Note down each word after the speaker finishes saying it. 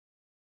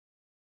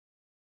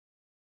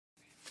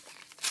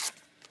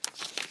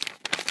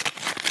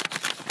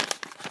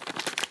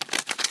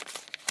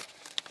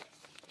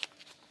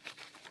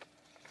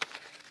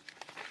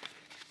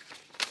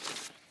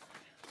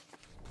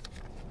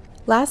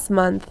Last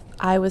month,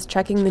 I was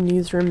checking the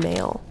newsroom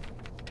mail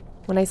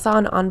when I saw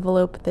an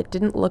envelope that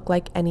didn't look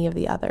like any of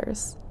the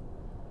others.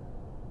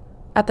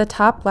 At the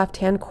top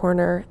left-hand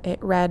corner,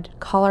 it read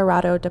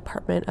Colorado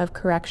Department of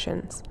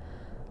Corrections,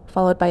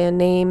 followed by a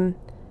name,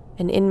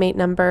 an inmate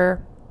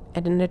number,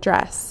 and an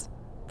address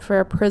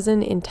for a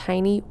prison in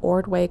tiny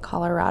Ordway,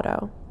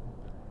 Colorado.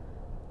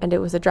 And it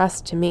was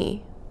addressed to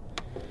me.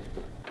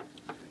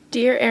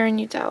 Dear Aaron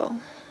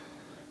Udell,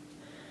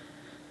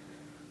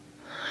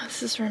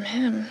 this is from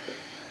him.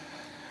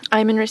 I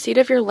am in receipt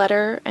of your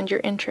letter and your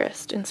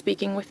interest in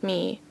speaking with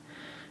me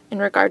in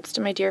regards to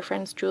my dear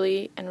friends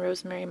Julie and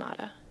Rosemary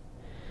Mata.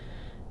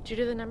 Due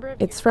to the number of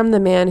It's from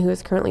the man who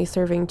is currently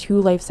serving 2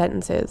 life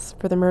sentences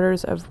for the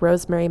murders of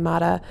Rosemary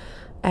Mata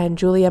and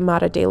Julia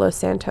Mata de los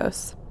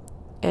Santos,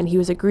 and he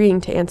was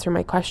agreeing to answer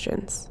my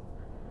questions.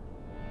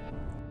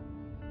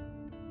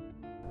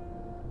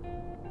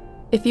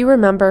 If you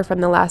remember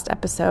from the last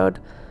episode,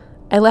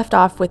 I left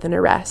off with an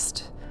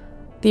arrest.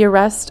 The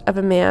arrest of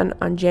a man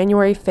on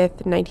January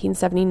 5th,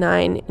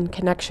 1979 in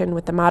connection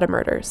with the Mata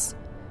murders.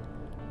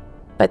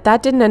 But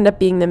that didn't end up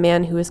being the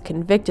man who was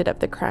convicted of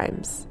the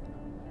crimes.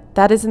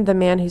 That isn't the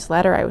man whose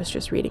letter I was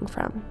just reading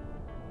from.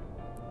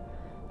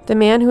 The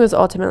man who was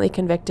ultimately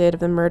convicted of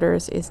the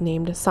murders is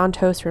named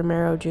Santos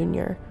Romero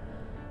Jr.,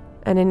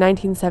 and in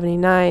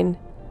 1979,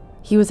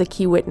 he was a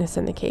key witness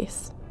in the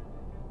case.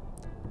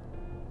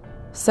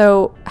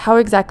 So, how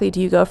exactly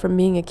do you go from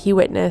being a key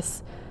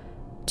witness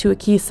to a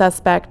key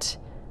suspect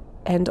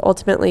and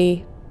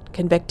ultimately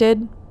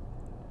convicted?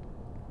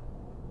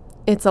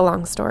 It's a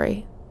long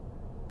story,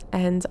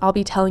 and I'll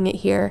be telling it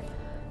here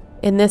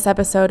in this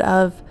episode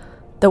of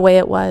The Way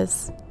It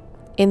Was,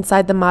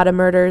 Inside the Mata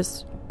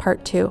Murders,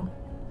 Part 2.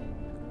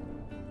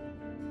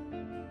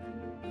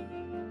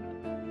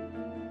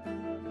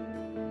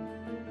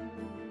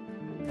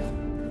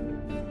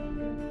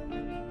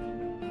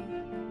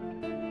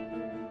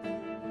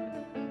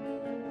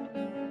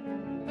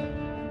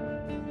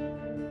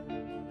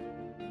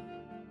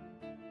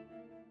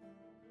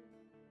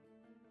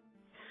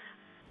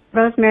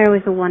 Rosemary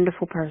was a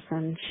wonderful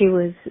person. She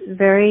was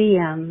very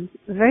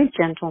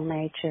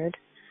gentle-natured,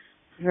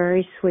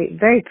 very sweet,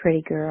 very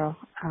pretty girl.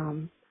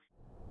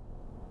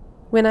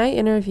 When I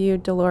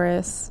interviewed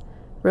Dolores,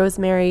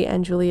 Rosemary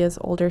and Julia's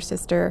older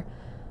sister,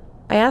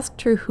 I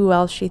asked her who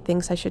else she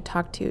thinks I should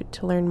talk to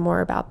learn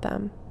more about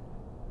them.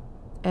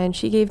 And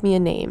she gave me a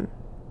name,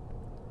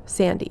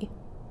 Sandy.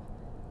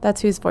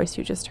 That's whose voice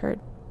you just heard.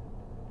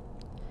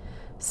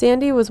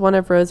 Sandy was one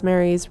of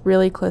Rosemary's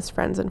really close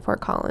friends in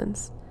Fort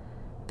Collins.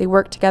 They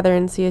worked together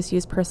in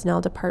CSU's personnel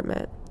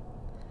department.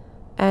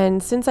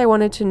 And since I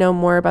wanted to know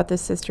more about the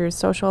sisters'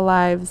 social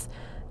lives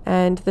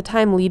and the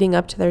time leading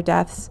up to their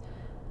deaths,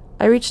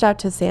 I reached out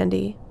to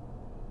Sandy.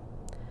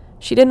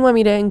 She didn't want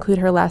me to include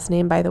her last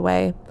name, by the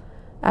way.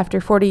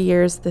 After 40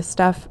 years, this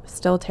stuff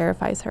still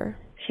terrifies her.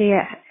 She,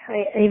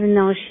 even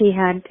though she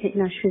had,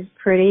 she was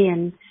pretty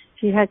and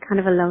she had kind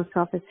of a low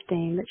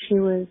self-esteem, but she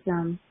was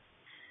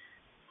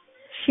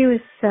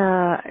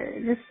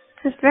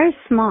just very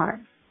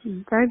smart.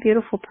 Very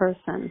beautiful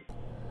person.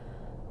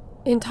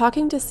 In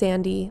talking to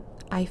Sandy,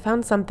 I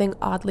found something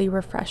oddly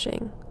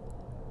refreshing.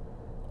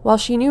 While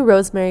she knew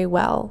Rosemary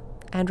well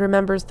and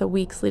remembers the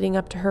weeks leading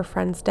up to her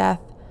friend's death,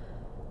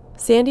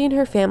 Sandy and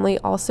her family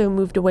also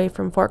moved away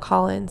from Fort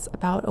Collins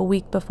about a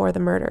week before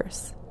the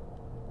murders.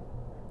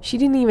 She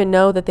didn't even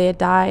know that they had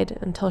died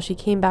until she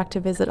came back to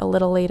visit a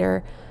little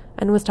later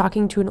and was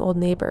talking to an old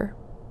neighbor.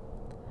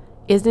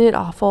 "Isn't it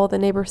awful?" the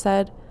neighbor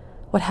said.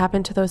 "What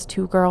happened to those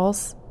 2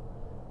 girls?"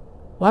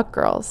 "What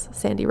girls?"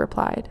 Sandy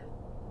replied.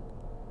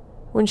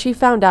 When she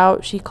found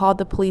out, she called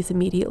the police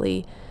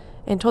immediately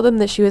and told them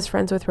that she was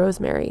friends with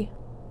Rosemary.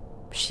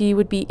 She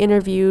would be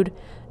interviewed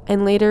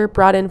and later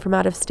brought in from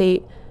out of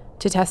state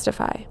to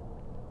testify.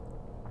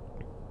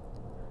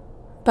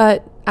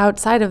 But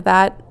outside of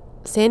that,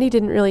 Sandy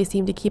didn't really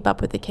seem to keep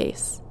up with the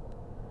case.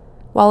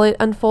 While it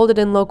unfolded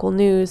in local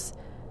news,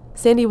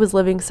 Sandy was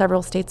living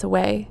several states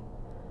away.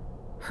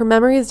 Her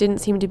memories didn't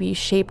seem to be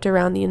shaped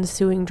around the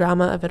ensuing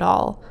drama of it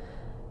all.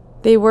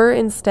 They were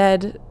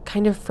instead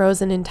kind of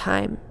frozen in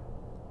time,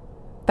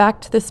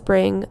 back to the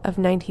spring of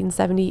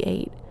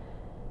 1978,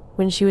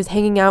 when she was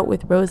hanging out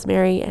with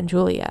Rosemary and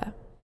Julia.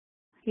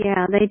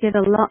 Yeah, they did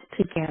a lot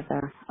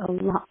together,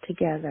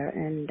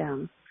 and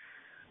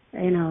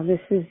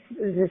this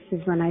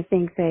is when I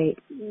think they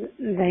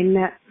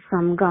met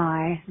some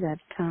guy that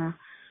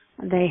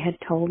they had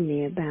told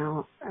me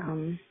about,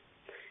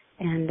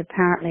 and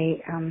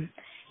apparently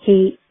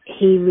he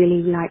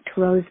really liked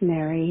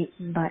Rosemary,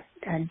 but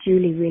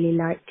Julie really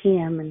liked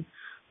him, and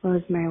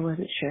Rosemary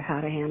wasn't sure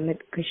how to handle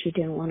it because she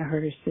didn't want to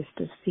hurt her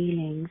sister's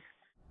feelings.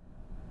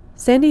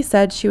 Sandy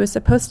said she was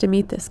supposed to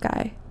meet this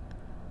guy.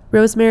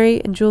 Rosemary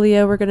and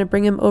Julia were going to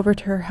bring him over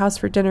to her house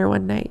for dinner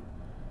one night.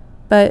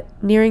 But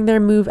nearing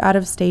their move out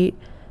of state,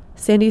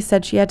 Sandy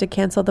said she had to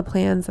cancel the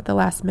plans at the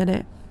last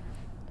minute.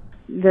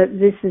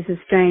 This is the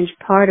strange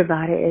part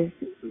about it, is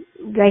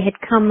they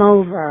had come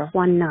over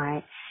one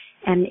night,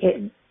 and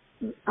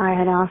I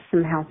had asked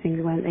them how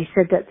things went. They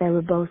said that they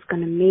were both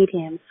going to meet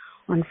him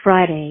on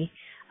Friday,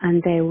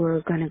 and they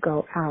were going to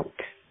go out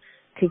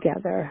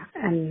together.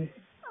 And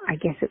I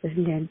guess it was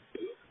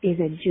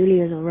either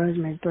Julia's or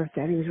Rosemary's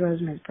birthday. I think it was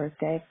Rosemary's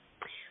birthday.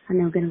 And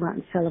they were going to go out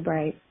and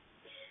celebrate.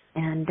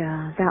 And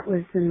that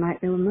was the night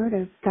they were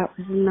murdered. That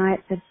was the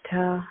night that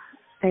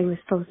they were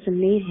supposed to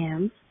meet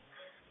him.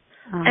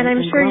 And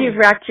I'm sure you've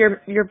racked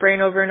your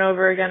brain over and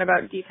over again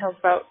about details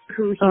about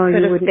who he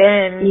could have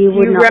been. You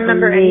would not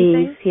remember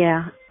anything?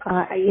 Yeah.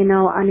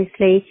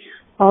 Honestly,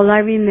 all I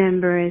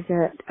remember is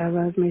that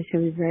Rosemary, who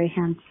was very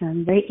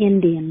handsome, very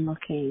Indian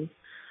looking,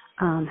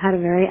 had a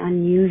very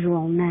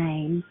unusual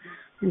name.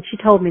 And she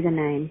told me the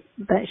name,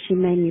 but she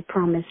made me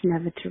promise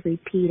never to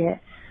repeat it.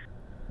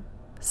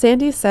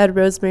 Sandy said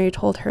Rosemary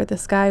told her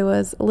this guy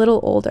was a little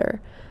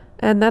older,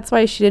 and that's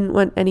why she didn't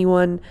want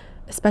anyone,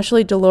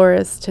 especially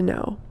Dolores, to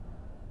know.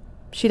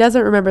 She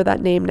doesn't remember that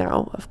name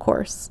now, of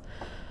course.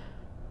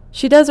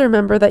 She does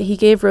remember that he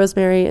gave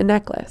Rosemary a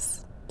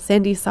necklace.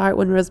 Sandy saw it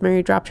when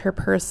Rosemary dropped her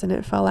purse and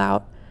it fell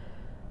out.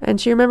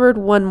 And she remembered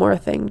one more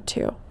thing,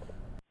 too.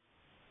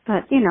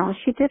 But,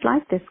 she did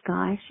like this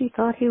guy. She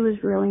thought he was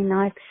really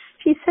nice.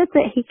 She said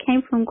that he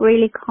came from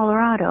Greeley,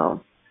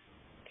 Colorado.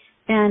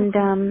 And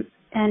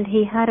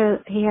he had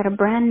a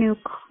brand new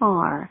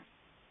car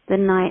the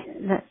night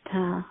that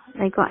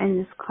they got in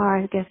this car.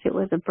 I guess it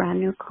was a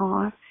brand new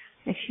car.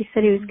 She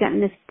said he was getting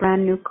this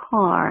brand new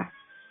car,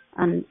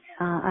 and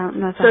I don't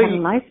know if it had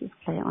a license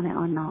plate on it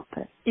or not.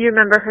 But you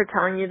remember her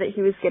telling you that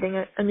he was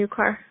getting a new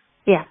car?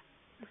 Yeah.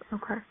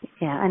 Okay.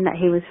 Yeah, and that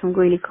he was from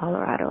Greeley,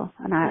 Colorado,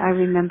 and I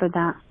remember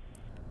that.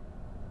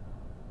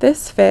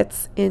 This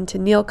fits into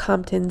Neil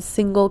Compton's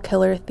single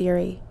killer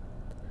theory.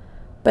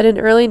 But in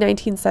early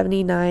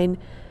 1979,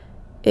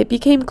 it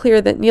became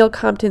clear that Neil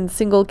Compton's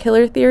single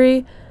killer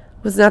theory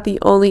was not the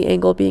only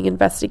angle being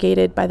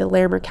investigated by the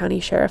Larimer County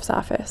Sheriff's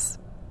Office.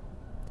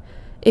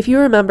 If you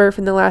remember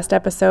from the last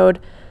episode,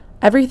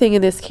 everything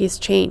in this case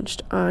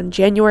changed on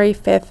January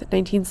 5th,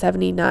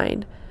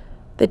 1979,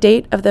 the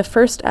date of the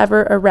first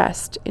ever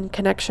arrest in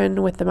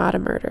connection with the Mata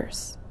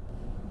murders.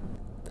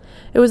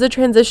 It was a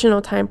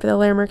transitional time for the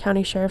Larimer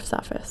County Sheriff's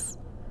Office.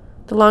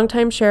 The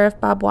longtime sheriff,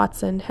 Bob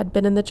Watson, had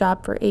been in the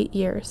job for 8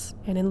 years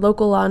and in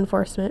local law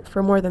enforcement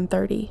for more than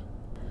 30.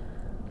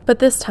 But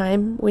this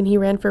time, when he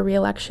ran for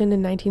re-election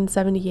in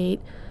 1978,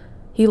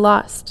 he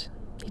lost.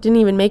 He didn't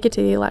even make it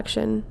to the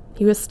election.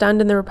 He was stunned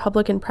in the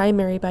Republican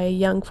primary by a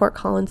young Fort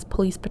Collins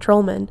police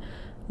patrolman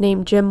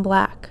named Jim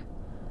Black.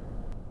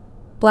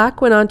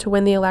 Black went on to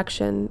win the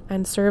election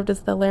and served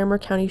as the Larimer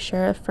County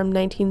Sheriff from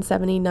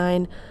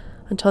 1979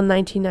 until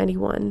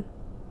 1991.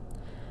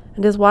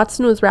 And as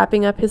Watson was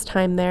wrapping up his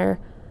time there,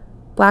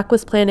 Black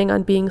was planning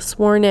on being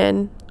sworn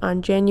in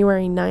on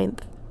January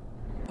 9th.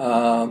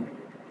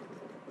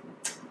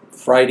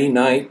 Friday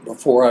night,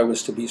 before I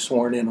was to be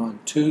sworn in on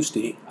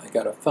Tuesday, I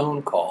got a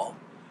phone call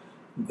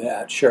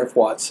that Sheriff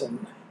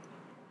Watson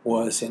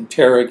was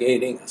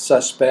interrogating a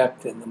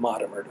suspect in the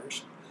Mata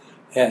murders,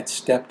 had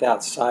stepped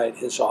outside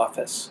his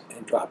office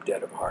and dropped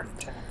dead of a heart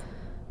attack.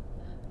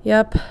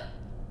 Yep,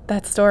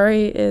 that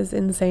story is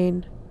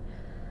insane.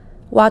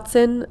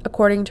 Watson,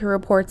 according to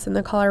reports in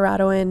the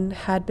Coloradoan,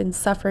 had been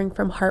suffering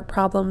from heart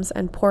problems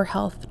and poor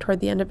health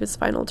toward the end of his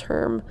final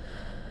term.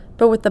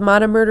 But with the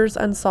Mata murders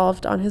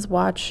unsolved on his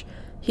watch,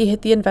 he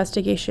hit the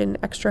investigation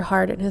extra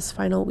hard in his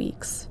final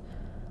weeks.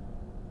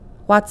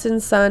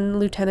 Watson's son,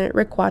 Lieutenant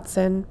Rick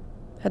Watson,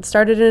 had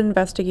started an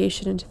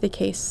investigation into the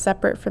case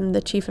separate from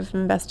the Chief of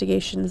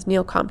Investigations,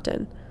 Neil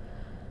Compton.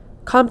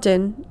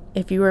 Compton,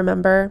 if you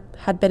remember,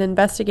 had been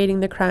investigating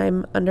the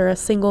crime under a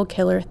single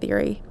killer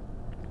theory.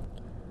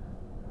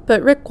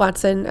 But Rick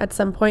Watson, at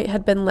some point,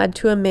 had been led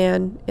to a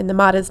man in the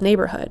Mata's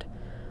neighborhood,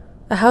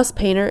 a house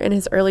painter in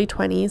his early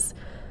 20s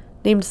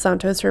named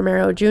Santos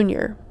Romero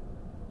Jr.,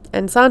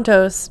 and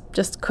Santos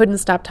just couldn't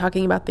stop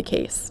talking about the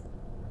case.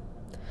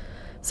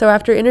 So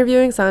after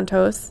interviewing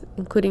Santos,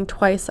 including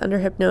twice under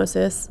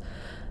hypnosis,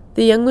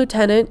 the young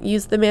lieutenant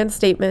used the man's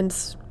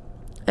statements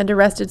and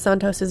arrested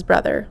Santos's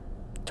brother,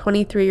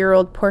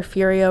 23-year-old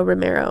Porfirio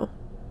Romero.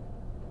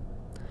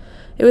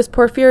 It was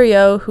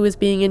Porfirio who was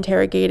being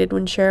interrogated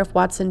when Sheriff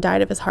Watson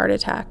died of his heart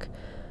attack,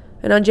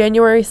 and on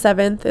January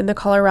 7th in the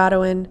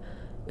Coloradoan,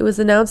 it was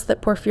announced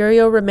that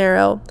Porfirio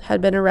Romero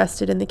had been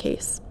arrested in the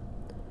case.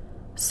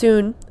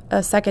 Soon,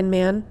 a second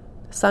man,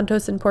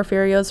 Santos and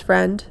Porfirio's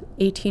friend,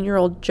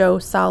 18-year-old Joe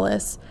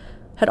Salas,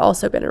 had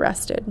also been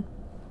arrested.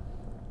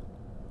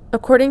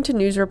 According to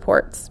news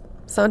reports,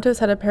 Santos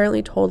had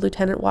apparently told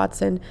Lieutenant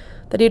Watson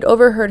that he'd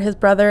overheard his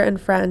brother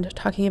and friend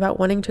talking about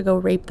wanting to go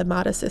rape the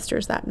Mata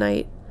sisters that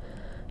night.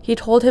 He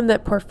told him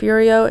that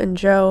Porfirio and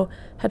Joe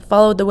had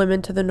followed the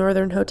women to the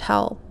Northern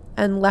Hotel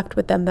and left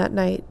with them that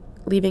night,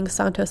 leaving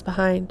Santos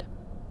behind.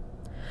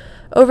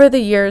 Over the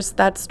years,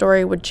 that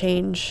story would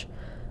change,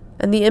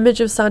 and the image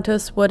of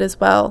Santos would as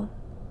well.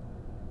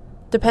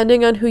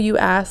 Depending on who you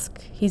ask,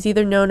 he's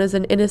either known as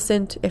an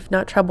innocent, if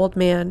not troubled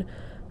man,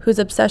 whose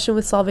obsession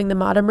with solving the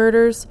Mata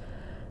murders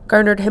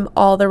garnered him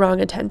all the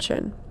wrong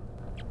attention.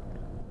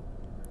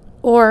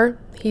 Or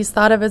He's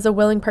thought of as a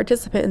willing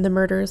participant in the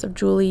murders of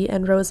Julie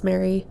and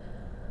Rosemary.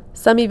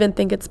 Some even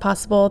think it's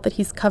possible that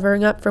he's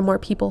covering up for more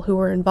people who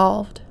were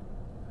involved.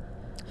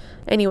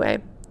 Anyway,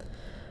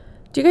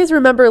 do you guys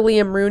remember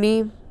Liam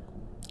Rooney?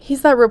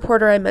 He's that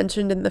reporter I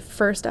mentioned in the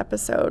first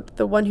episode,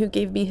 the one who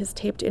gave me his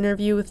taped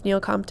interview with Neil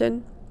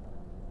Compton.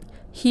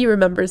 He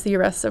remembers the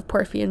arrests of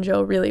Porfy and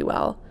Joe really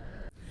well.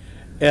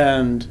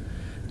 And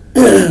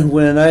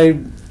when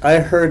I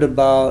heard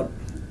about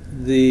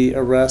the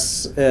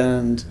arrests of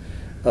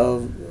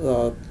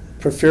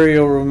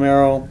Porfirio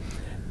Romero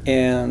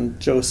and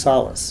Joe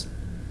Salas,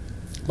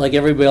 like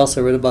everybody else,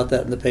 I read about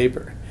that in the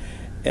paper.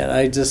 And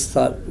I just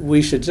thought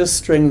we should just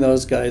string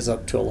those guys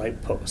up to a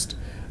light post.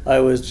 I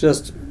was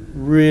just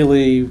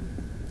really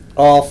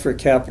all for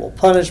capital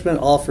punishment,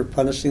 all for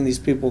punishing these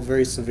people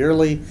very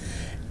severely,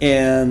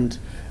 and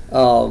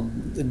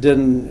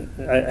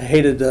I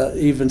hated to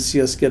even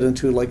see us get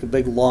into like a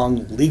big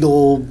long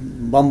legal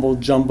mumbo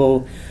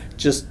jumbo.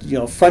 Just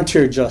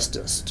frontier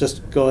justice.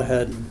 Just go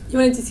ahead. You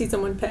wanted to see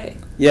someone pay.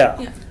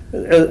 Yeah.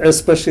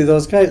 Especially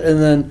those guys,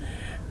 and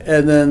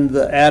then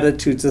the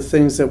attitudes, the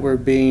things that were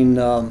being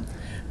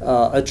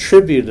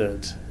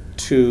attributed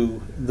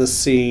to the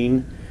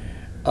scene.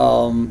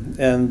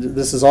 And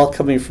this is all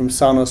coming from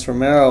Santos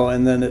Romero,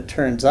 and then it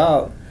turns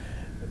out,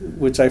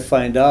 which I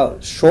find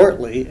out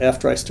shortly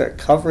after I start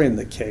covering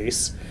the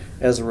case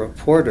as a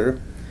reporter,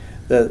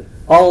 that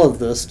all of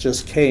this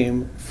just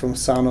came from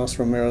Santos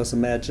Romero's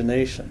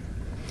imagination.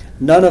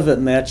 None of it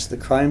matched the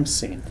crime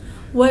scene.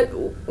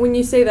 When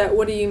you say that,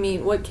 what do you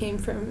mean? What came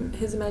from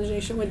his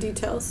imagination? What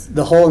details?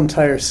 The whole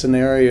entire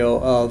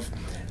scenario of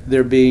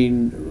there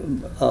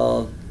being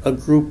a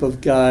group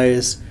of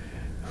guys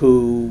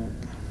who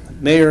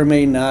may or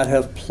may not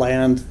have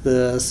planned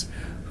this,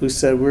 who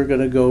said we're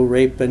going to go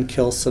rape and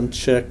kill some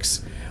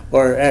chicks,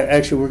 or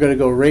actually we're going to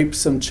go rape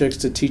some chicks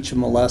to teach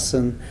them a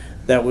lesson.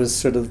 That was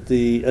sort of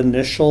the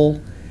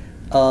initial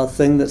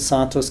thing that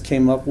Santos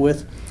came up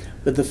with.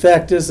 But the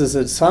fact is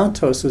that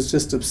Santos was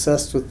just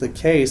obsessed with the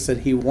case,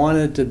 and he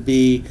wanted to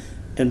be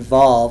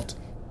involved.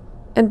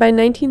 And by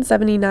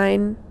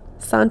 1979,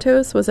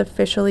 Santos was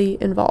officially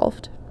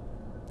involved.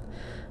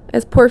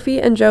 As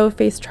Porfy and Joe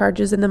faced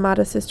charges in the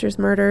Mata sisters'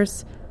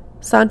 murders,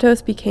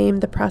 Santos became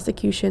the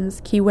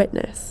prosecution's key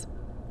witness.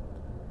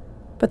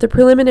 But the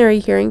preliminary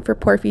hearing for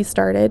Porfy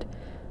started,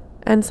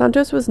 and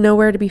Santos was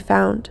nowhere to be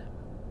found.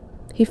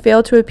 He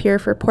failed to appear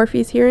for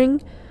Porfy's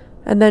hearing,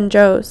 and then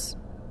Joe's.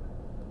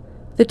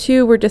 The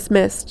two were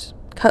dismissed,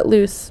 cut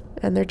loose,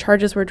 and their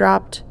charges were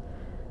dropped,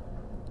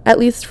 at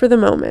least for the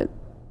moment.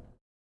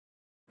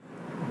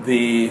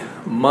 The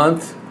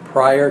month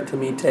prior to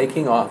me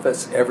taking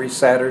office, every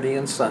Saturday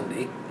and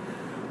Sunday,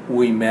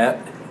 we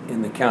met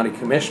in the county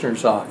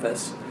commissioner's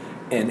office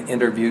and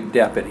interviewed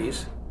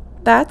deputies.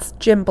 That's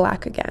Jim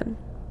Black again.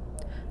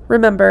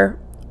 Remember,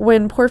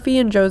 when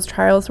Porfy and Joe's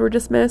trials were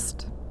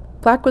dismissed,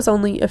 Black was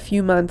only a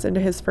few months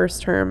into his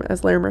first term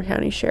as Larimer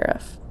County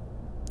Sheriff.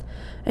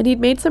 And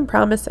he'd made some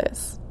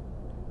promises.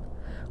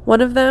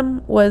 One of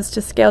them was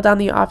to scale down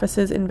the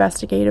office's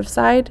investigative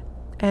side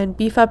and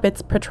beef up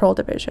its patrol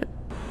division.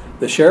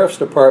 The Sheriff's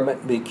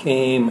Department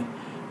became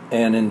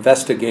an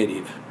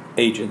investigative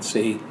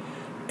agency,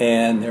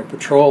 and their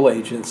patrol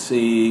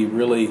agency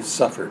really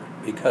suffered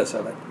because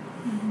of it.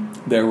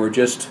 Mm-hmm. There were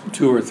just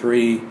 2 or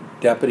 3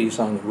 deputies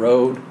on the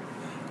road,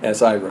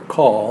 as I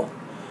recall,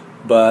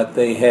 but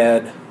they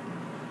had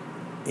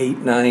 8,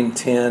 9,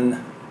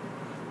 10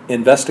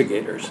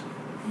 investigators.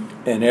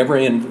 And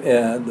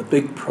the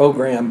big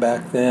program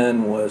back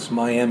then was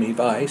Miami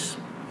Vice,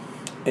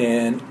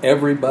 and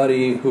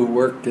everybody who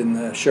worked in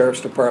the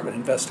Sheriff's Department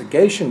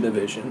Investigation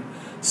Division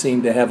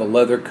seemed to have a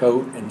leather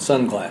coat and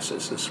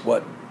sunglasses, is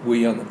what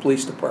we on the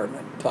police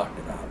department talked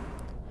about.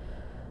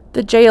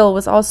 The jail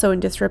was also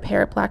in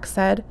disrepair, Black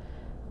said,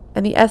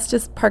 and the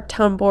Estes Park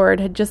Town Board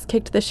had just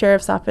kicked the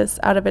sheriff's office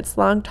out of its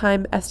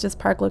longtime Estes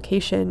Park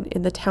location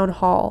in the town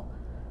hall.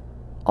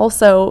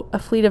 Also, a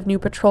fleet of new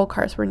patrol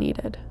cars were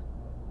needed.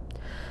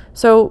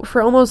 So,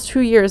 for almost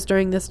 2 years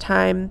during this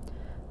time,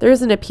 there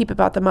isn't a peep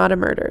about the Mata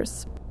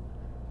murders.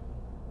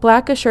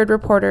 Black assured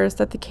reporters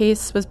that the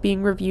case was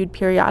being reviewed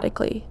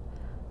periodically,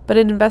 but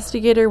an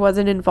investigator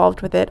wasn't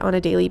involved with it on a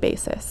daily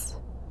basis.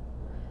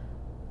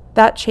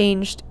 That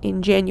changed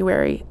in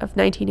January of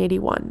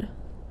 1981.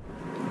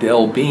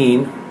 Del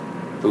Bean,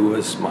 who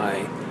was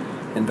my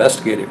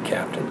investigative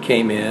captain,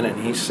 came in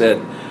and he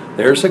said,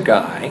 there's a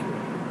guy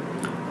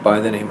by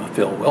the name of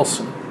Phil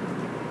Wilson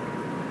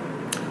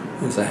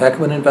who's a heck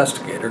of an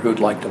investigator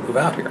who'd like to move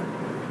out here.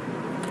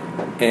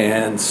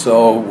 And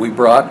so we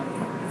brought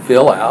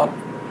Phil out,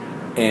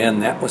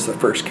 and that was the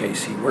first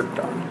case he worked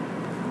on.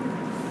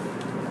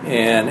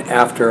 And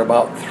after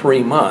about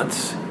 3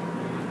 months,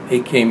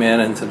 he came in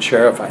and said,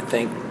 Sheriff, I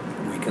think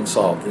we can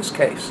solve this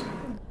case.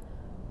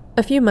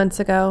 A few months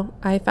ago,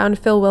 I found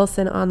Phil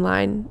Wilson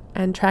online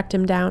and tracked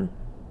him down.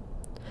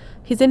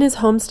 He's in his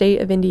home state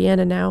of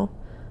Indiana now,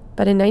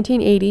 but in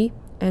 1980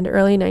 and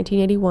early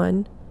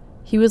 1981,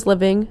 he was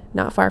living,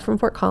 not far from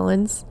Fort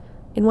Collins,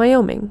 in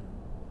Wyoming.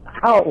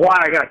 why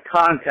I got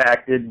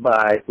contacted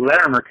by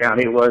Larimer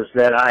County was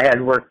that I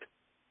had worked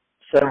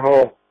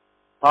several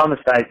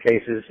homicide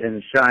cases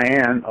in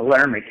Cheyenne,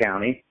 Laramie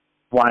County,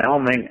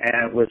 Wyoming,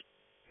 and with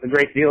a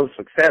great deal of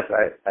success,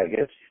 I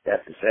guess you'd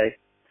have to say.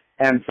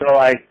 And so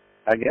I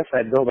guess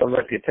I built a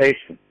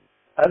reputation.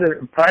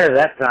 Prior to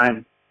that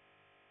time,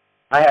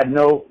 I had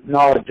no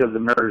knowledge of the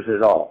murders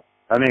at all.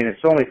 I mean, it's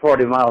only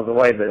 40 miles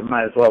away, but it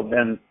might as well have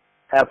been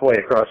halfway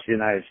across the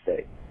United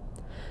States.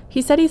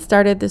 He said he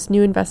started this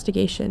new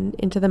investigation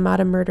into the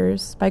Mata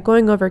murders by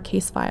going over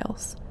case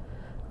files,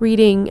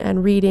 reading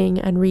and reading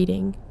and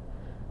reading.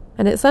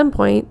 And at some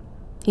point,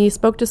 he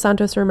spoke to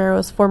Santos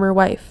Romero's former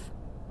wife,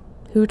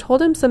 who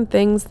told him some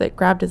things that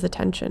grabbed his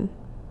attention.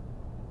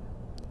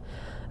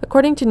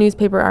 According to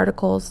newspaper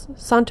articles,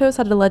 Santos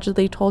had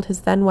allegedly told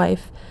his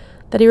then-wife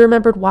that he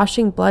remembered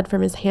washing blood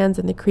from his hands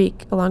in the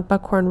creek along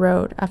Buckhorn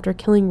Road after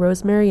killing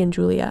Rosemary and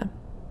Julia.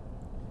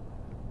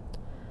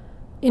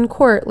 In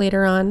court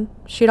later on,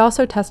 she'd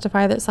also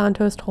testify that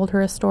Santos told her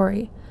a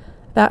story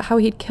about how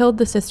he'd killed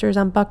the sisters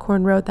on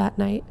Buckhorn Road that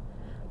night,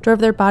 drove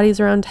their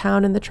bodies around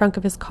town in the trunk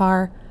of his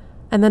car,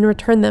 and then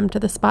returned them to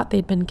the spot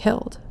they'd been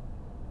killed.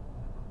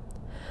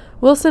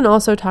 Wilson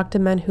also talked to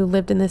men who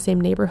lived in the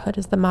same neighborhood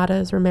as the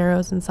Matas,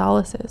 Romeros, and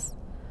Salases,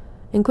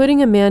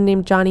 including a man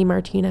named Johnny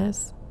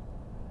Martinez.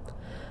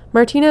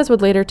 Martinez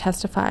would later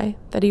testify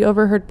that he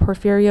overheard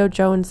Porfirio,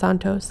 Joe, and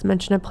Santos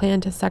mention a plan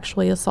to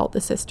sexually assault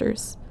the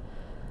sisters.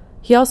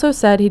 He also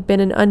said he'd been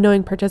an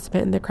unknowing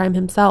participant in the crime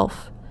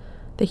himself,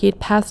 that he had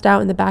passed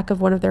out in the back of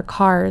one of their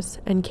cars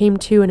and came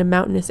to in a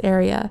mountainous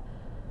area.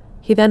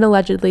 He then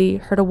allegedly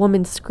heard a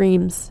woman's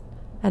screams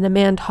and a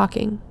man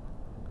talking.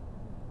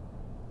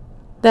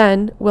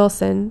 Then,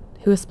 Wilson,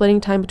 who was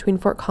splitting time between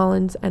Fort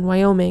Collins and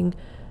Wyoming,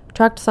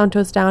 tracked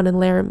Santos down in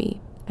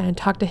Laramie and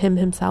talked to him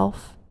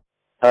himself.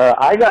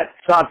 I got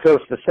Santos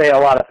to say a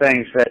lot of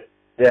things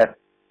that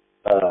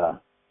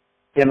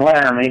in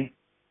Laramie,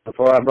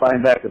 before I brought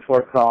him back to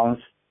Fort Collins,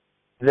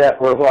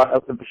 that were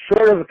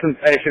short of a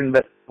confession,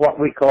 but what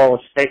we call a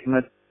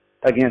statement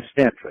against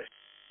interest.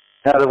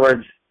 In other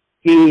words,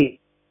 he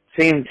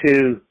seemed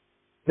to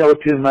know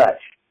too much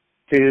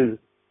to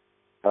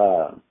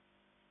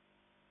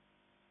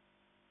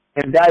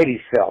indict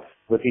himself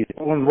with his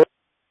own words.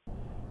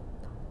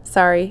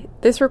 Sorry,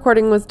 this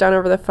recording was done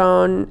over the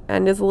phone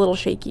and is a little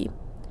shaky.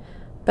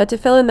 But to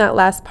fill in that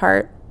last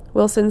part,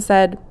 Wilson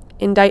said,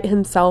 indict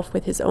himself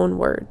with his own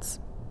words.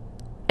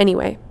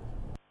 Anyway.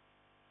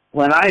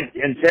 When I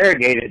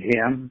interrogated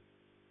him,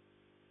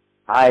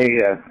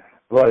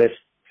 well, this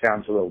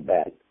sounds a little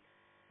bad.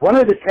 One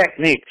of the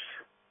techniques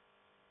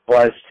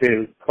was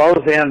to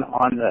close in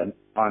on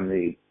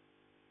the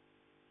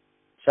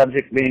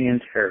subject being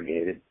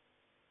interrogated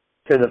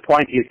to the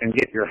point you can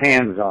get your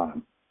hands on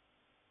them.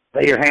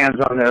 Lay your hands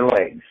on their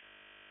legs.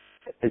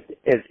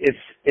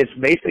 It's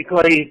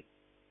basically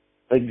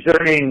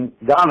exerting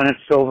dominance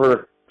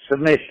over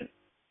submission.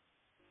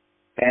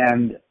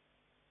 And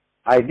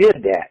I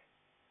did that,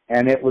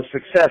 and it was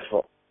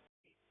successful.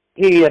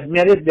 He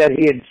admitted that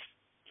he had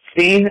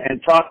seen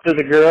and talked to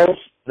the girls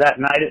that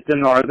night at the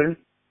Northern.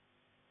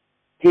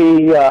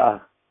 He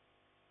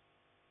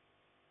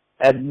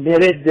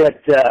admitted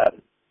that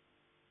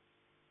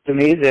to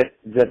me that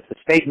the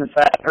statements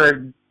I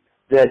heard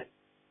that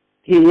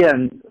he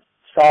and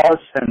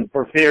Salas and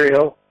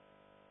Porfirio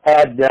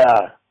had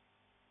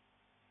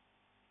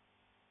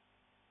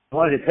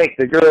wanted to take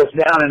the girls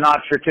down a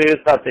notch or two,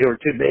 thought they were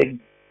too big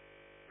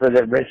for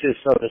their britches,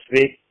 so to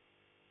speak.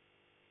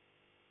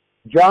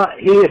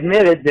 He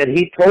admitted that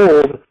he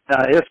told,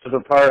 this is the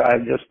part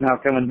I'm just now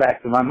coming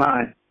back to my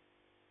mind,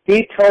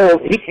 he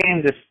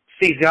came to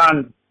see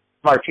John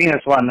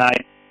Martinez one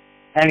night,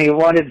 and he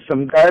wanted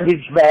some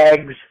garbage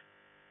bags,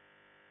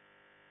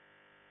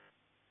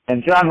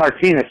 and John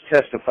Martinez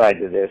testified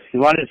to this. He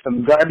wanted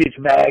some garbage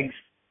bags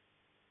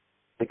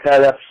to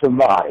cut up some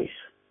bodies,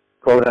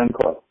 quote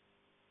unquote.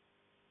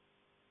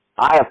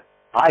 I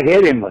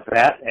hit him with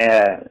that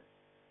and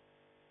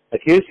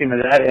accused him of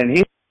that, and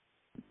he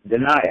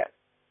denied it.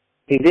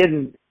 He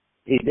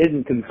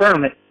didn't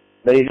confirm it,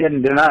 but he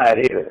didn't deny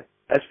it either.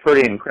 That's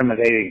pretty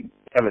incriminating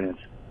evidence.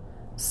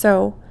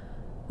 So,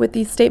 with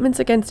these statements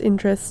against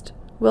interest,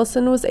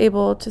 Wilson was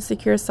able to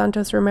secure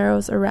Santos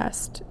Romero's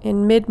arrest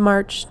in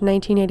mid-March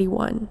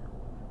 1981.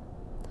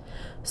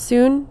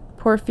 Soon,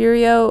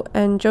 Porfirio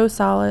and Joe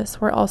Salas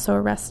were also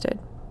arrested.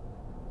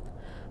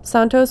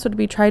 Santos would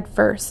be tried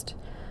first,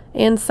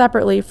 and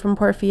separately from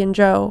Porfi and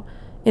Joe,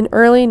 in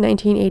early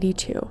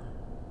 1982.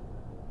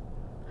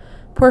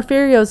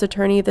 Porfirio's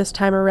attorney this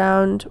time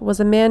around was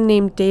a man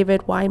named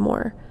David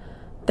Wymore,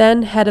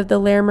 then head of the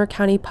Larimer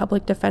County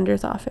Public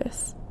Defender's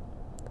Office.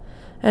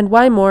 And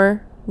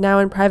Wymore, now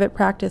in private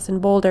practice in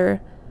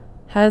Boulder,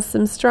 has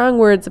some strong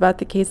words about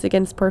the case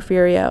against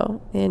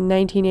Porfirio in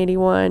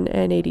 1981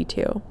 and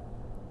 82.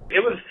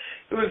 It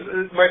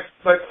was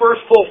my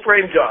first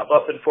full-frame job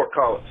up in Fort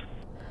Collins.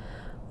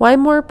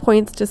 Wymore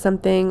points to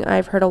something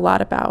I've heard a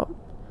lot about: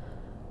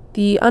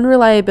 the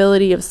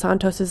unreliability of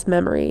Santos's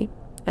memory,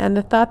 and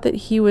the thought that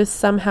he was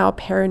somehow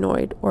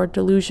paranoid or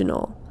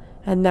delusional,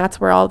 and that's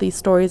where all these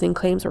stories and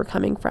claims were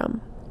coming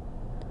from.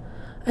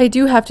 I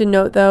do have to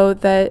note, though,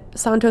 that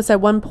Santos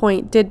at one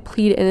point did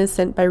plead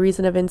innocent by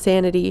reason of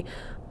insanity,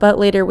 but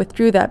later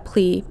withdrew that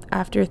plea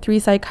after 3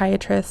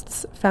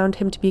 psychiatrists found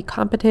him to be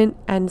competent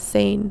and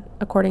sane,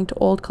 according to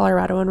old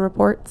Coloradoan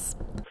reports.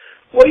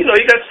 Well, you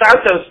got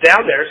Santos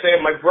down there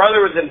saying my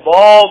brother was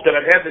involved and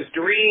I've had this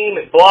dream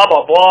and blah,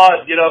 blah, blah.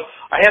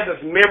 I have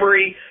this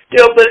memory,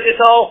 but it's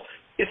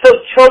so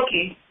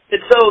chunky,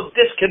 it's so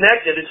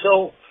disconnected, it's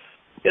so,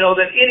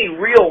 that any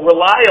real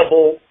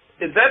reliable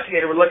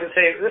investigator would look and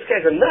say, this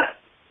guy's a nut.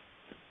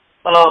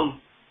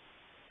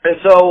 And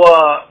so,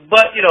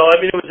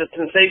 it was a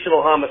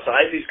sensational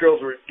homicide. These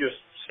girls were just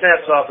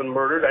snapped off and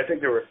murdered. I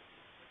think they were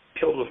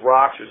killed with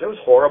rocks. It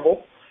was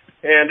horrible.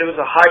 And it was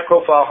a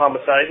high-profile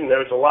homicide, and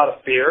there was a lot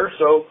of fear.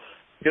 So,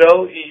 you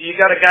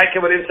got a guy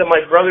coming in and said,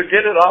 my brother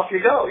did it, off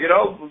you go.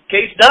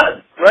 Case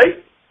done,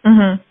 right?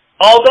 Mm-hmm.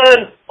 All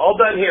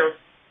done here.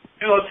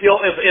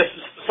 If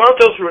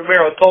Santos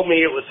Romero told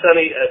me it was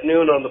sunny at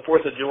noon on the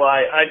 4th of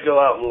July, I'd go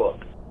out and look.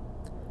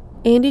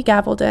 Andy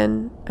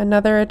Gavelden,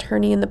 another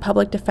attorney in the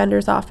public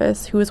defender's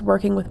office who was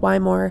working with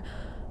Wymore,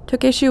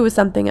 took issue with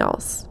something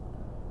else.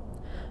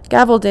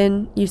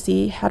 Gavelden, you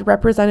see, had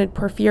represented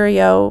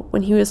Porfirio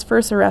when he was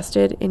first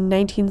arrested in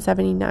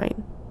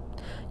 1979.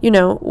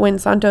 When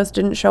Santos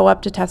didn't show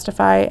up to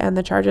testify and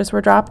the charges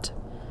were dropped.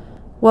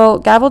 Well,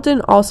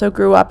 Gavelden also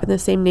grew up in the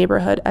same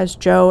neighborhood as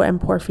Joe and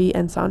Porfi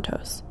and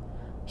Santos.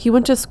 He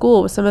went to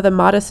school with some of the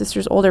Mata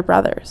sisters' older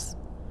brothers.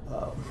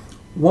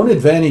 One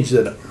advantage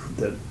that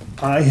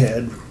I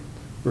had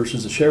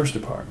versus the sheriff's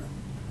department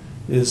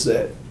is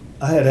that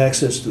I had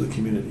access to the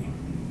community.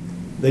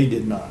 They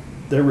did not.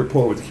 Their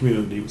rapport with the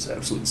community was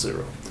absolute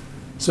zero.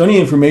 So any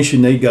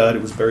information they got,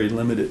 it was very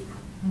limited.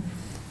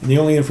 And the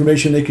only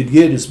information they could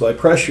get is by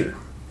pressure.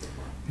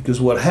 Because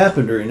what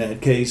happened during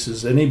that case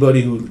is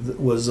anybody who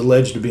was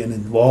alleged to be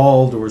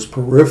involved or was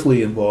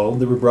peripherally involved,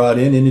 they were brought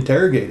in and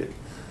interrogated.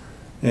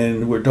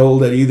 And we're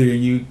told that either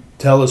you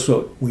tell us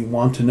what we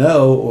want to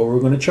know or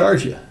we're going to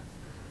charge you.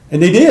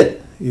 And they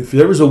did. If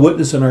there was a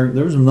witness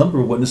there was a number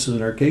of witnesses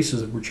in our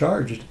cases that were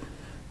charged,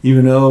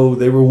 even though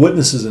they were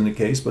witnesses in the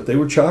case, but they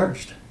were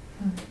charged.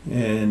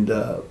 And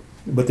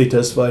but they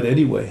testified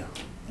anyway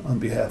on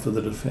behalf of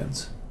the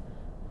defense.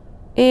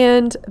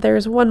 And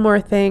there's one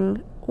more thing,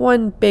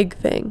 one big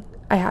thing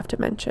I have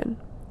to mention.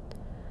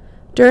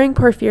 During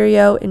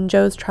Porfirio and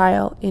Joe's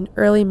trial in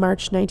early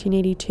March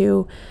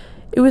 1982,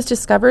 it was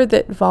discovered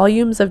that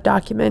volumes of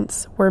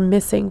documents were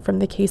missing from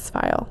the case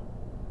file.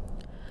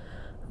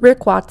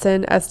 Rick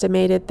Watson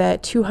estimated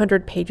that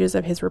 200 pages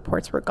of his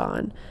reports were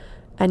gone,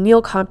 and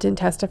Neil Compton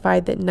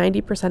testified that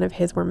 90% of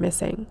his were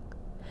missing.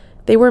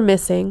 They were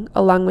missing,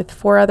 along with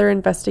 4 other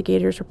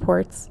investigators'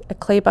 reports, a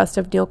clay bust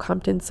of Neil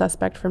Compton's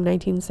suspect from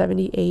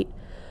 1978,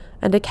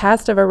 and a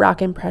cast of a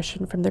rock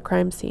impression from the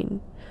crime scene,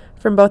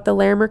 from both the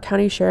Larimer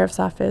County Sheriff's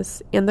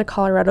Office and the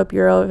Colorado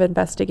Bureau of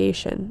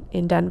Investigation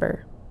in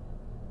Denver.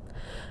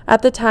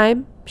 At the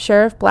time,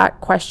 Sheriff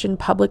Black questioned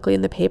publicly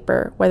in the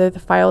paper whether the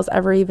files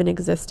ever even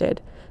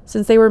existed,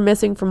 since they were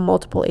missing from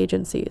multiple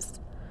agencies.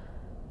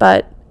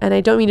 But, and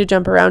I don't mean to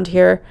jump around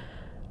here,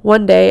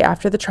 one day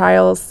after the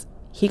trials,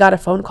 he got a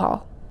phone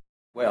call.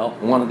 Well,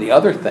 one of the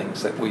other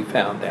things that we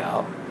found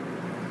out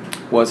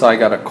was I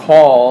got a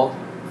call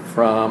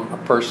from a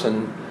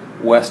person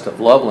west of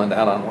Loveland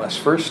out on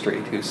West 1st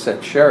Street who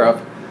said, Sheriff,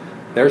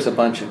 there's a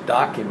bunch of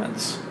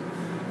documents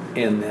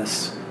in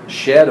this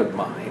shed of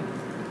mine.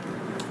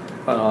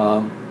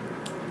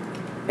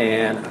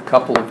 And a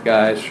couple of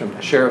guys from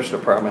the sheriff's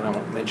department, I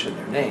won't mention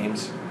their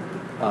names,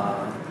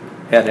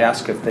 had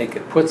asked if they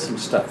could put some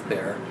stuff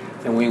there.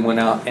 And we went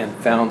out and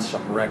found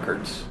some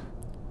records.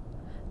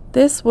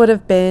 This would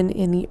have been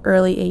in the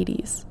early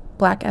 80s,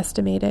 Black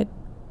estimated.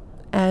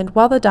 And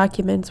while the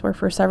documents were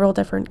for several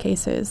different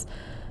cases,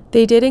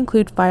 they did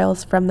include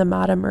files from the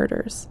Mata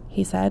murders,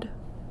 he said.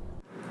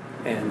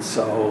 And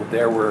so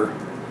there were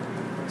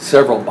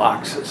several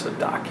boxes of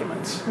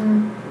documents.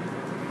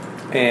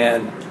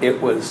 And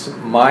it was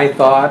my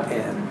thought,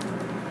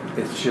 and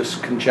it's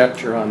just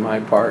conjecture on my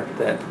part,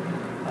 that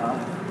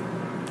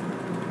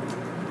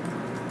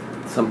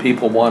some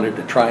people wanted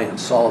to try and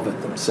solve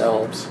it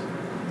themselves.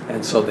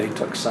 And so they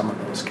took some of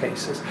those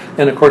cases.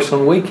 And of course,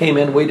 when we came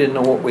in, we didn't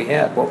know what we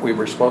had, what we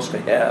were supposed to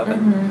have,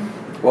 and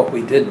what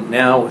we didn't.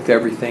 Now, with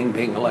everything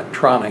being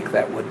electronic,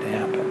 that wouldn't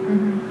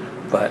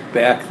happen. But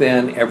back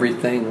then,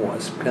 everything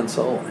was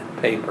pencil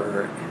and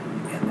paper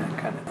and that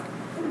kind of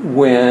thing.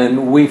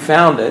 When we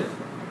found it,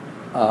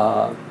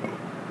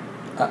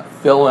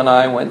 Phil and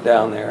I went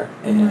down there,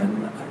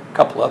 and a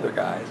couple other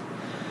guys.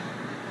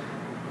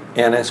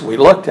 And as we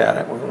looked at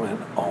it, we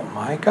went, oh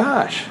my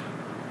gosh,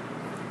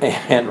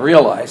 and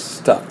realized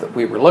stuff that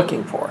we were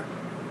looking for.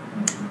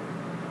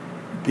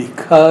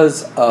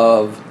 Because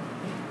of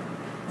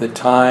the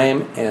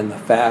time and the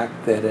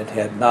fact that it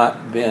had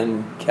not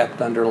been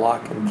kept under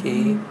lock and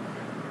key,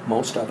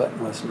 most of it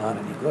was not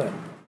any good.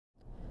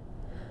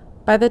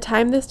 By the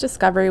time this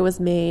discovery was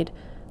made,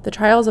 the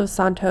trials of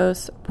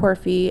Santos,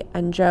 Porfi,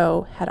 and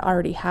Joe had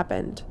already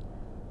happened.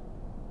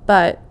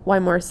 But,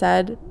 Wymore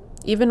said,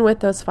 even with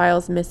those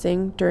files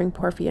missing during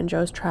Porfy and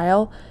Joe's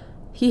trial,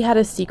 he had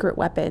a secret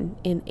weapon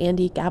in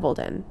Andy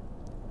Gabaldon.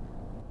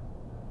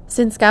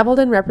 Since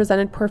Gabaldon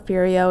represented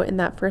Porfirio in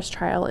that first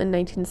trial in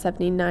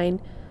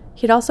 1979,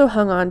 he'd also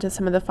hung on to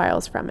some of the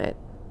files from it,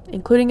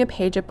 including a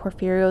page of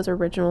Porfirio's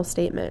original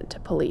statement to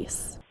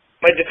police.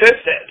 My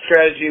defense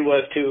strategy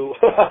was to,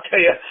 I'll tell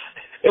you,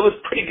 it was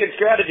pretty good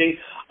strategy.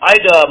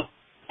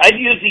 I'd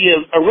use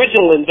the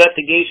original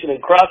investigation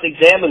and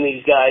cross-examine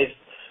these guys,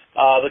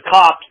 the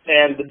cops,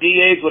 and the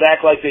DAs would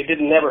act like they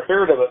didn't never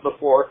heard of it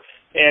before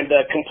and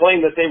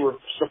complain that they were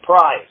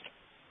surprised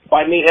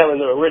by me having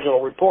the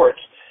original reports.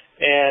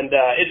 And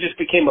it just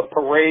became a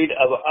parade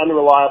of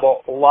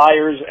unreliable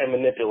liars and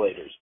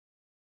manipulators.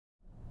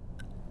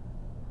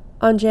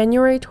 On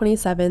January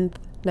 27,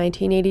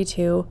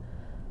 1982,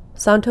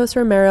 Santos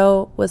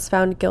Romero was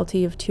found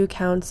guilty of 2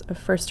 counts of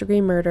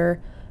first-degree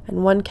murder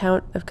and 1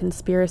 count of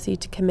conspiracy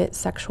to commit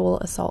sexual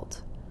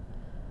assault.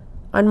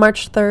 On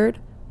March 3rd,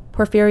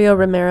 Porfirio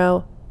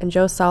Romero and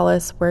Joe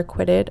Salas were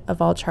acquitted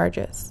of all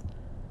charges.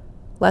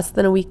 Less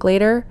than a week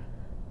later,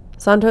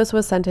 Santos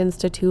was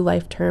sentenced to 2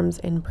 life terms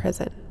in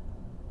prison.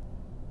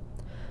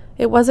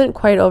 It wasn't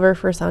quite over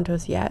for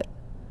Santos yet.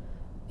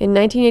 In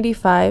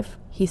 1985,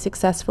 he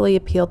successfully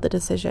appealed the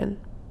decision.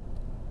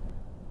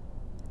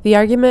 The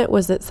argument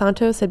was that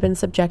Santos had been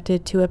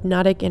subjected to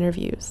hypnotic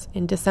interviews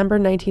in December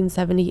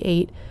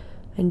 1978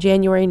 and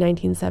January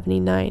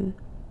 1979,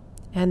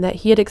 and that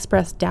he had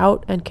expressed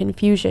doubt and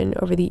confusion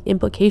over the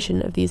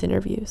implication of these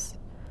interviews.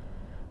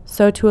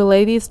 So to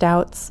allay these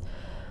doubts,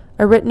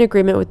 a written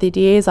agreement with the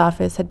DA's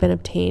office had been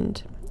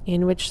obtained,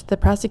 in which the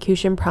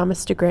prosecution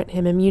promised to grant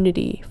him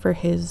immunity for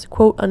his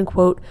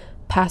quote-unquote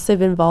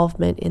passive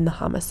involvement in the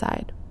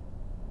homicide.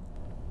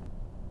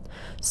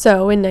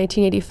 So, in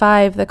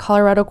 1985, the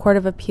Colorado Court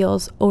of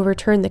Appeals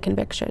overturned the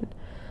conviction,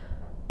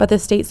 but the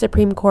state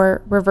Supreme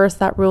Court reversed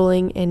that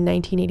ruling in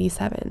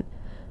 1987,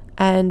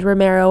 and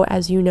Romero,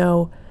 as you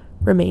know,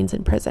 remains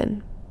in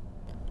prison.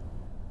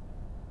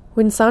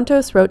 When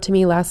Santos wrote to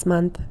me last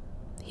month,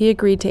 he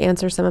agreed to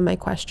answer some of my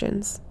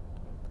questions.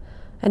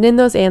 And in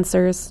those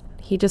answers,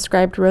 he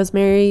described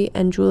Rosemary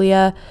and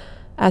Julia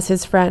as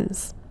his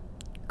friends,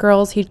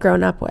 girls he'd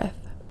grown up with.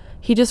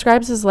 He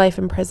describes his life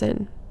in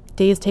prison,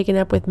 days taken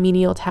up with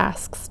menial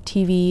tasks,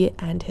 TV,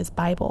 and his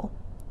Bible.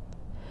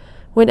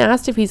 When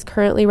asked if he's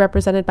currently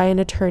represented by an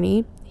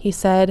attorney, he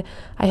said,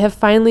 "I have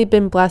finally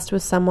been blessed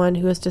with someone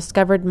who has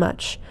discovered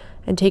much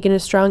and taken a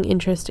strong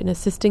interest in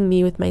assisting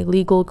me with my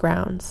legal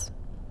grounds."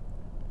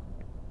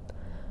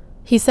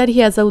 He said he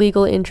has a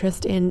legal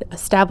interest in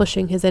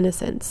establishing his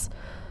innocence,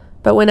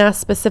 but when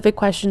asked specific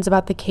questions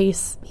about the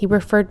case, he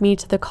referred me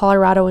to the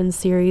Coloradoan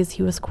series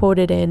he was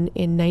quoted in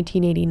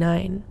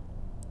 1989.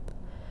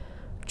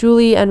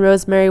 "Julie and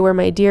Rosemary were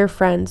my dear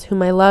friends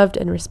whom I loved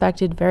and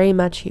respected very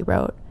much," he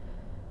wrote.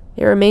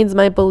 "It remains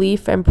my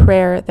belief and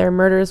prayer their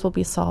murders will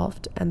be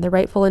solved and the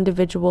rightful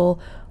individual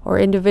or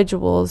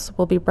individuals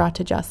will be brought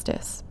to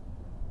justice."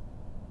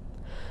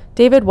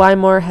 David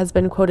Wymore has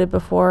been quoted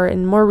before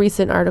in more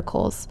recent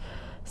articles,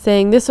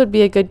 saying this would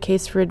be a good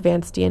case for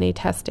advanced DNA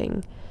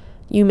testing.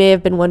 You may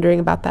have been wondering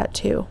about that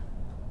too.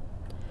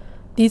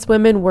 "These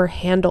women were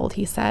handled,"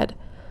 he said.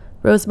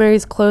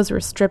 "Rosemary's clothes were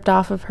stripped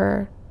off of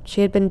her.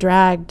 She had been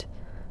dragged.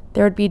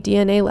 There would be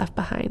DNA left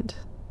behind.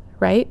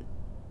 Right?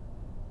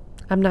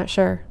 I'm not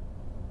sure."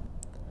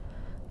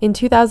 In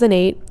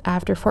 2008,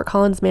 after Fort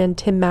Collins man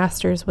Tim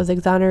Masters was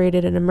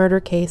exonerated in a murder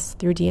case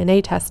through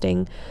DNA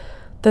testing,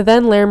 the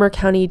then Larimer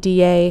County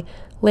DA,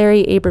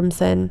 Larry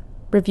Abramson,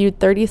 reviewed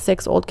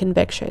 36 old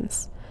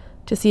convictions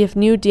to see if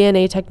new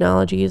DNA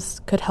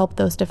technologies could help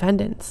those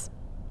defendants.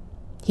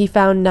 He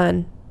found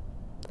none.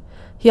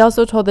 He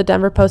also told the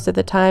Denver Post at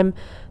the time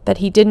that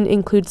he didn't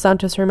include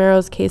Santos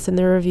Romero's case in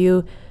the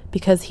review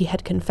because he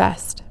had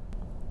confessed.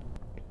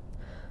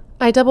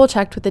 I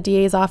double-checked with the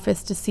DA's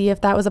office to see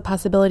if that was a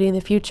possibility in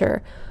the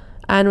future,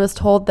 and was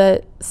told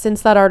that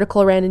since that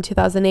article ran in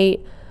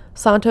 2008,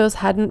 Santos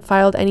hadn't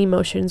filed any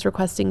motions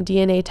requesting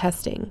DNA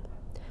testing,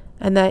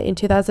 and that in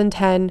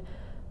 2010,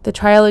 the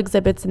trial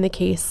exhibits in the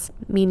case,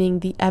 meaning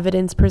the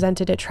evidence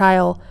presented at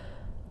trial,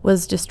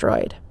 was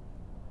destroyed.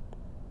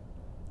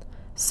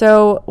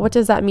 So, what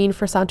does that mean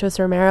for Santos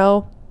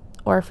Romero,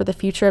 or for the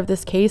future of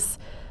this case,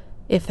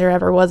 if there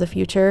ever was a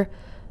future?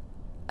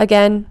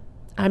 Again,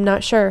 I'm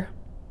not sure.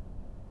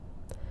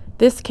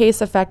 This case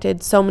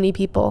affected so many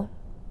people.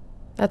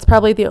 That's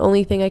probably the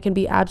only thing I can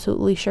be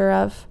absolutely sure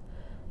of.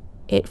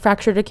 It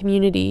fractured a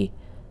community.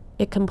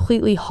 It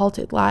completely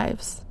halted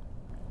lives.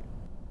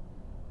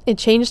 It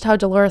changed how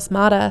Dolores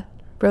Mata,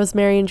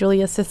 Rosemary and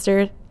Julia's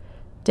sister,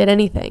 did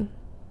anything.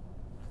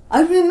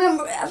 I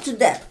remember after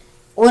that,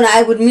 when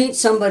I would meet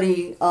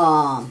somebody,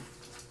 in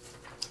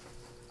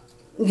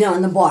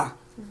the bar,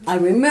 I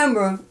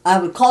remember I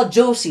would call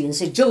Josie and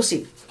say,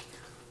 "Josie,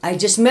 I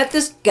just met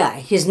this guy.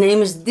 His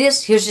name is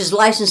this. Here's his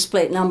license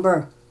plate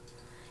number.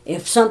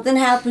 If something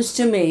happens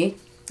to me,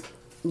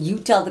 you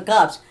tell the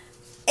cops."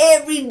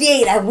 Every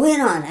date I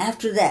went on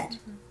after that,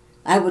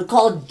 I would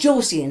call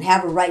Josie and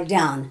have her write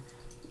down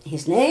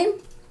his name,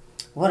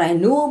 what I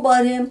knew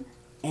about him,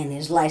 and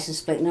his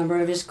license plate number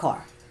of his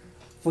car.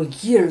 For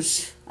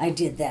years, I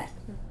did that.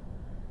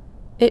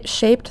 It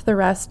shaped the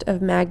rest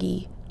of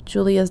Maggie,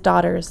 Julia's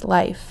daughter's,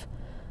 life.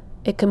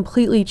 It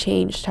completely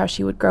changed how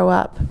she would grow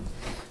up.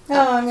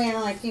 No, I mean,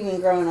 like,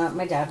 even growing up,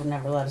 my dad would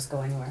never let us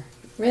go anywhere.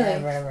 Really?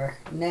 Ever.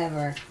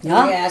 Never.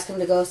 Yeah. We asked him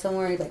to go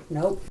somewhere, he'd be like,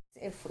 nope.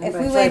 If we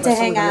Everybody went to tried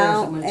hang by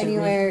someone out to wear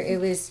anywhere, it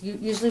was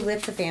usually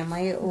with the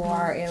family,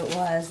 or it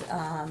was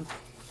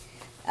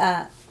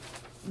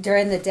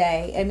during the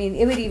day. I mean,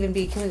 it would even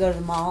be, can we go to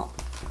the mall?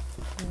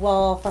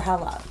 Well, for how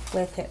long?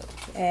 With who?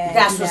 And,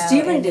 That's what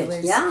Stephen and did,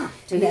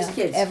 to his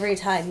kids. Every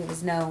time he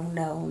was no.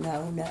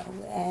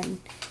 And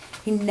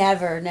he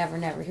never,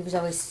 he was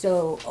always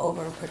so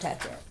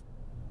overprotective.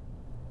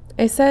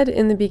 I said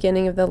in the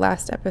beginning of the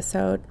last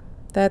episode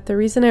that the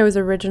reason I was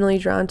originally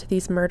drawn to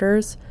these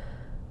murders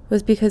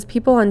was because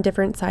people on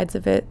different sides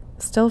of it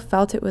still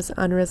felt it was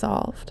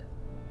unresolved.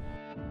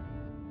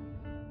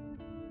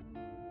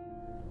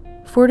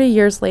 40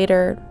 years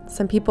later,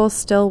 some people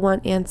still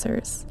want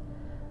answers.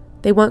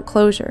 They want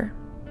closure.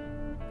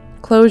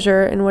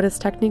 Closure in what is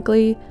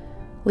technically,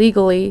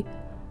 legally,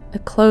 a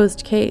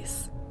closed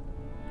case.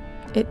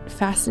 It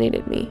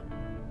fascinated me.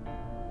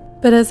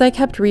 But as I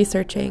kept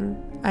researching,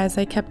 as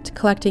I kept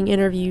collecting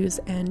interviews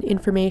and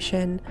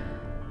information,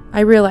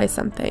 I realized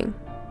something.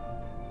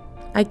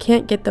 I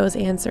can't get those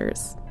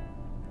answers.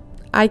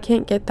 I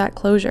can't get that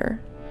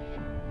closure.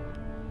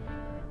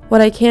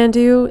 What I can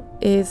do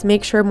is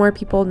make sure more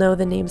people know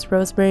the names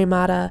Rosemary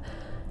Mata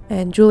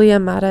and Julia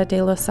Mata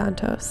de los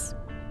Santos.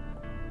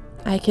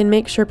 I can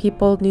make sure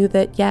people knew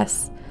that,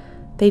 yes,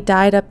 they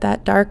died up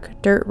that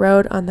dark dirt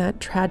road on that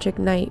tragic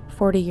night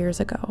 40 years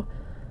ago.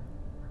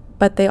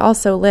 But they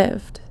also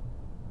lived.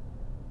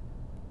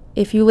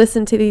 If you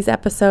listen to these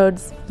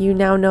episodes, you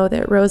now know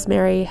that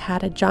Rosemary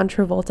had a John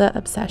Travolta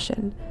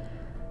obsession.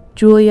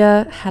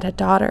 Julia had a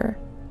daughter.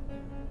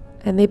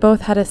 And they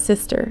both had a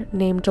sister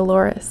named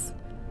Dolores,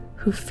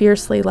 who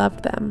fiercely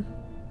loved them,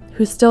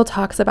 who still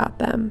talks about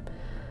them,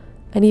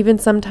 and even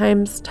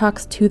sometimes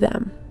talks to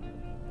them.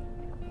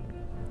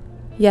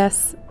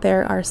 Yes,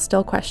 there are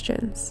still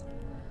questions.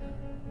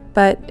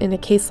 But in a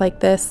case like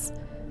this,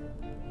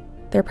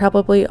 there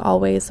probably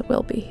always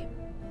will be.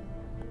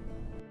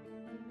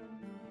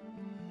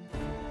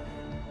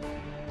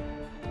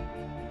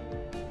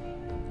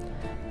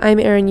 I'm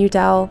Erin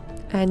Udell,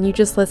 and you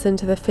just listened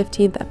to the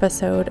 15th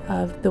episode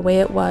of The Way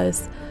It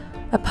Was,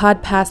 a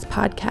PodPast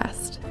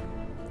podcast.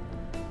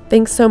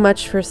 Thanks so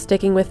much for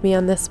sticking with me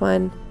on this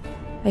one.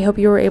 I hope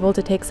you were able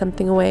to take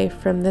something away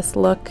from this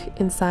look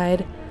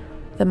inside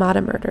the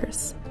Mata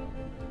murders.